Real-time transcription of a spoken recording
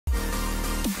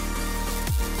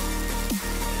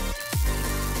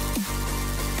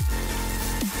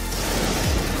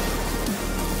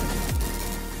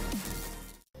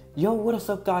Yo, what is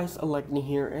up guys, Alekni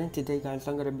here, and today guys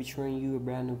I'm going to be showing you a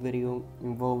brand new video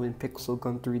involving Pixel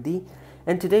Gun 3D.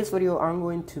 In today's video I'm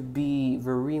going to be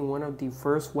varying one of the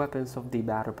first weapons of the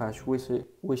battle pass,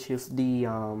 which is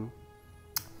the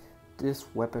this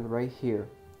weapon right here.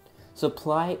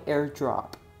 Supply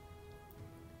Airdrop.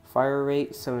 Fire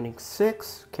rate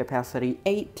 76, capacity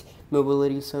 8,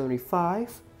 mobility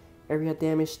 75, area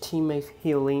damage, teammate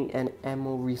healing, and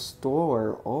ammo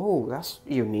restore. Oh, that's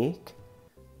unique.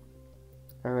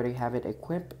 I already have it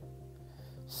equipped.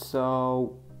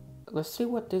 So let's see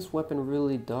what this weapon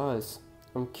really does.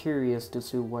 I'm curious to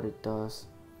see what it does.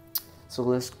 So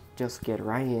let's just get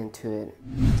right into it.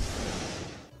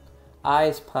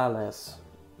 Ice Palace.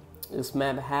 This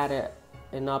map had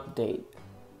an update.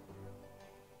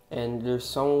 And there's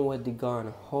someone with the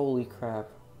gun. Holy crap.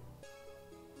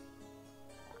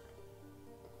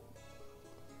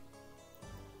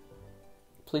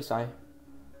 Please die.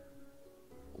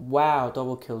 Wow,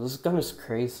 double kill. This gun is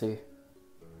crazy.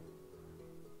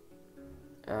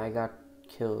 I got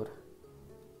killed.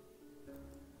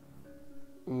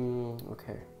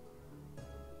 Okay.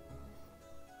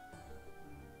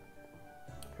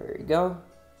 There you go.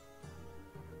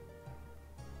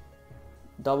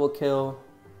 Double kill.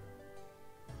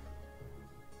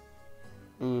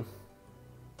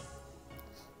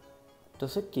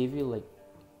 Does it give you like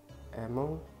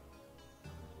ammo?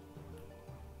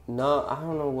 No, I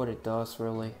don't know what it does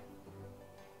really.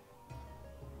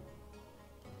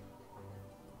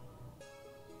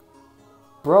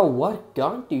 Bro, what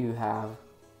gun do you have?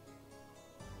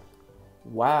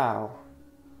 Wow.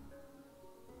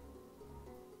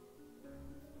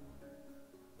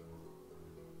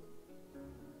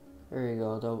 There you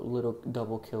go, the little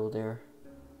double kill there.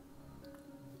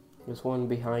 There's one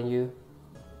behind you.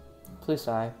 Please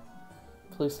die.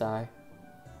 Please die.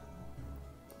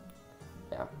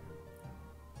 Yeah.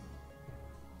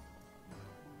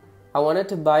 I wanted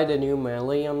to buy the new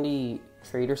melee on the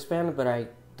trader's band, but I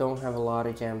don't have a lot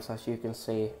of gems, as you can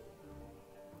see.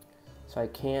 So I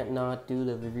can't not do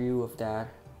the review of that.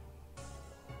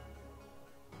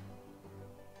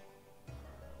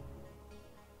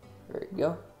 There you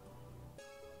go.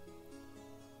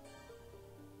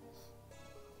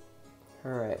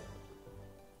 Alright.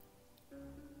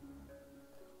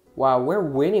 Wow, we're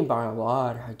winning by a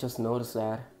lot. I just noticed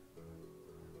that.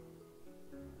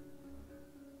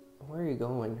 Where are you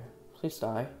going? Please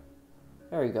die.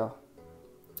 There you go.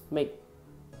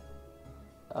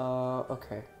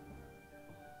 Okay.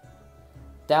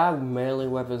 That melee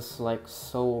weapon is like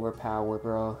so overpowered,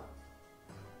 bro.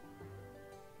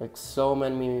 Like so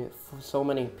many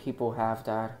people have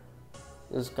that.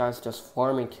 This guy's just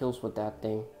farming kills with that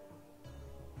thing.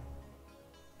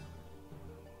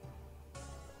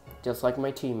 Just like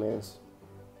my team is.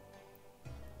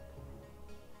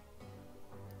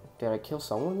 Did I kill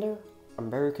someone there? I'm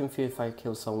very confused if I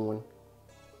killed someone.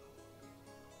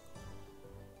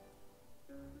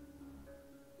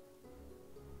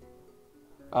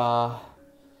 My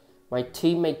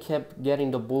teammate kept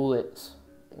getting the bullets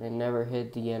and it never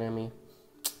hit the enemy.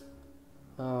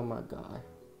 Oh my god.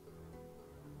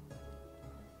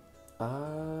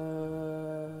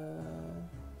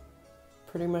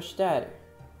 Pretty much dead.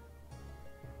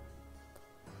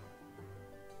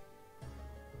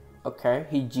 Okay,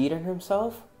 he cheated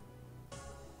himself?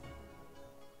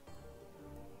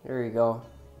 There you go.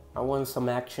 I want some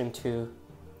action too.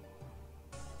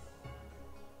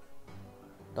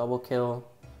 Double kill.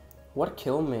 What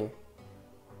killed me?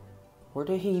 Where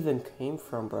did he even came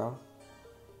from, bro?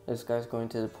 This guy's going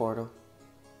to the portal.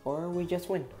 Or we just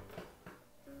win.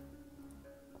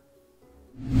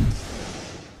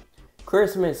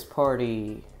 Christmas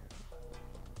party.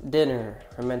 Dinner,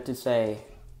 I meant to say.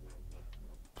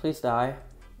 Please die.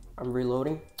 I'm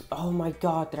reloading. Oh my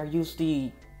god, did I use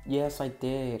the... Yes, I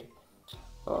did.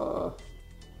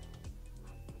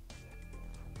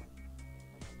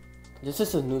 This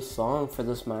is a new song for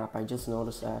this map. I just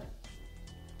noticed that.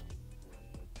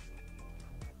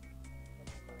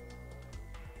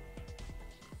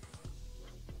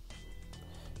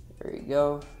 There you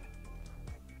go.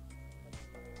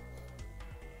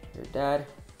 You're dead.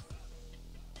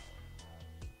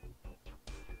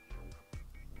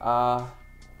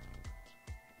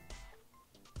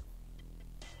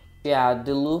 Yeah,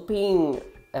 the looping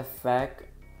effect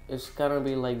is gonna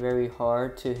be like very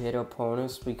hard to hit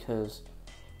opponents because,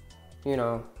 you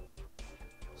know,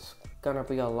 it's gonna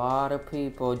be a lot of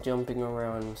people jumping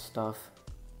around and stuff.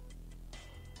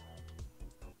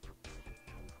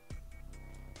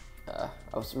 I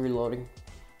was reloading.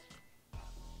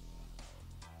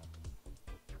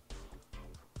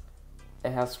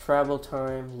 It has travel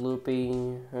time,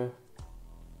 looping,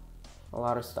 a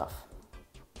lot of stuff.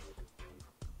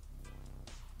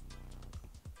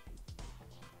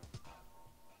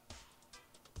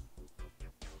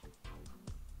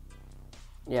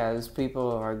 Yeah, these people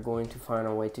are going to find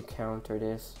a way to counter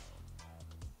this.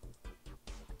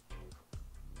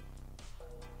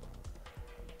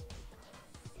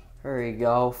 There you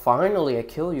go. Finally, I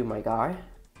kill you, my guy.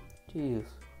 Jeez.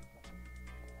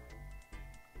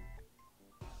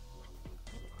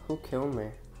 Who killed me?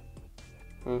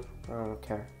 I don't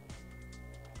care.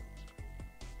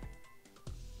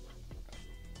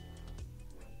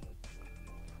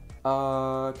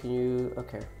 Can you...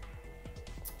 Okay.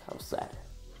 How sad.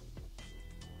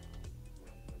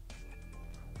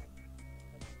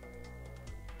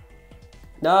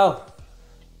 No!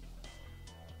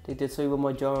 They disabled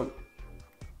my jump.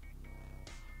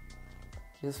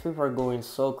 These people are going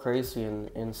so crazy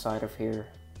inside of here.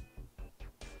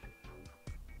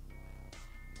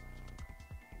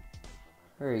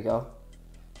 There you go.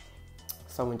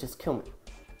 Someone just killed me.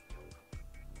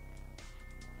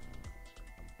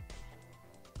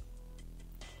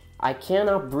 I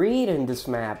cannot breathe in this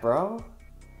map, bro.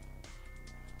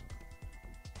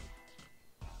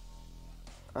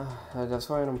 That's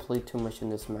why I don't play too much in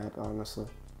this map, honestly.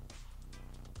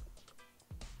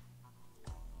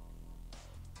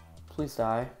 Please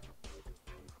die.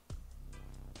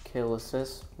 Kill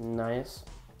assist. Nice.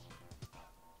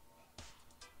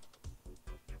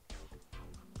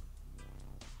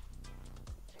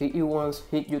 Hit you once,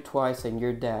 hit you twice, and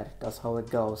you're dead. That's how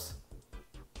it goes.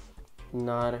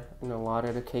 Not in a lot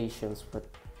of occasions, but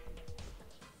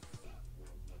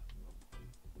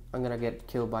I'm gonna get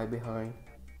killed by behind.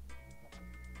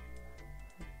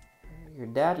 You're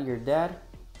dead, you're dead.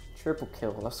 Triple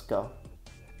kill, let's go.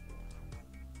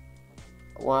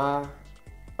 Wow,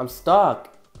 I'm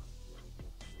stuck.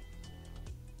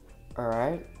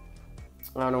 Alright.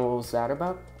 I don't know what was that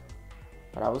about,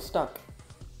 but I was stuck.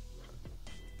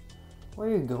 Where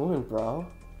are you going, bro?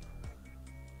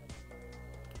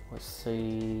 Let's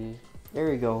see.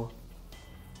 There you go.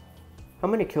 How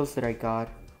many kills did I got?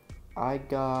 I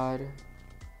got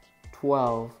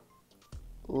 12.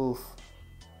 Oof.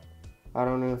 I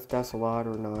don't know if that's a lot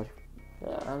or not.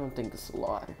 I don't think it's a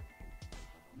lot.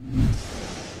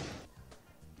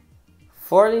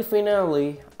 For the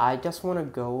finale, I just want to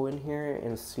go in here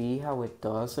and see how it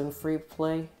does in free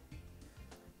play.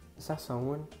 Is that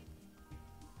someone?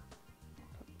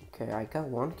 Okay, I got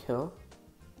one kill.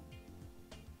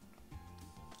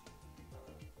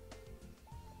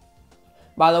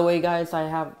 By the way, guys, I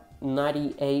have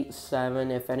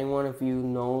 98.7. If any one of you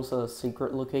knows a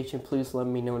secret location, please let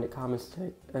me know in the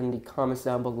comments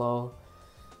down below.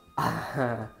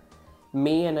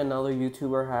 Me and another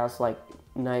YouTuber has like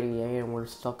 98 and we're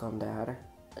stuck on that.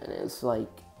 And it's like,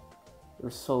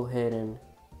 we're so hidden.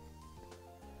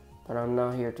 But I'm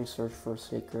not here to search for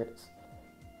secrets.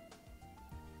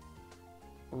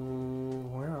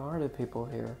 Where are the people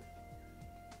here?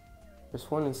 There's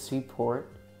one in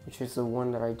Seaport, which is the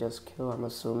one that I just killed, I'm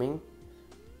assuming.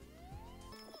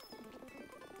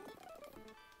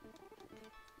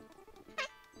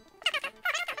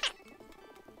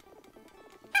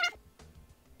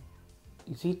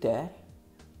 Is he dead?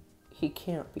 He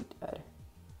can't be dead.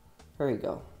 There you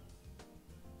go.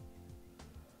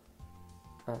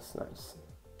 That's nice.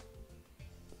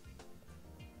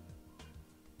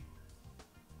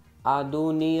 I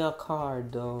do need a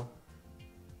card though.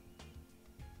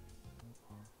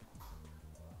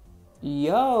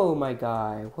 Yo, my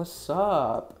guy, what's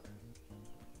up?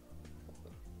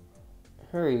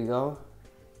 Here you go.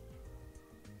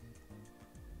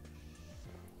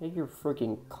 Get your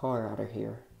freaking car out of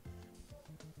here.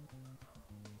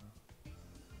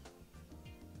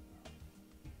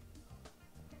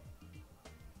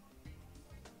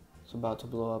 It's about to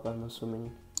blow up, I'm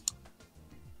assuming.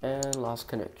 And lost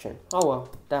connection. Oh well,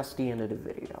 that's the end of the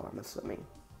video, I'm assuming.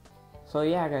 So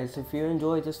yeah, guys, if you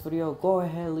enjoyed this video, go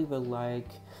ahead, leave a like,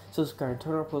 subscribe,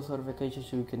 turn on post notifications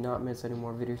so you cannot miss any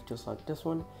more videos just like this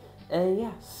one. And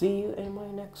yeah, see you in my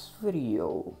next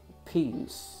video.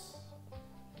 Peace.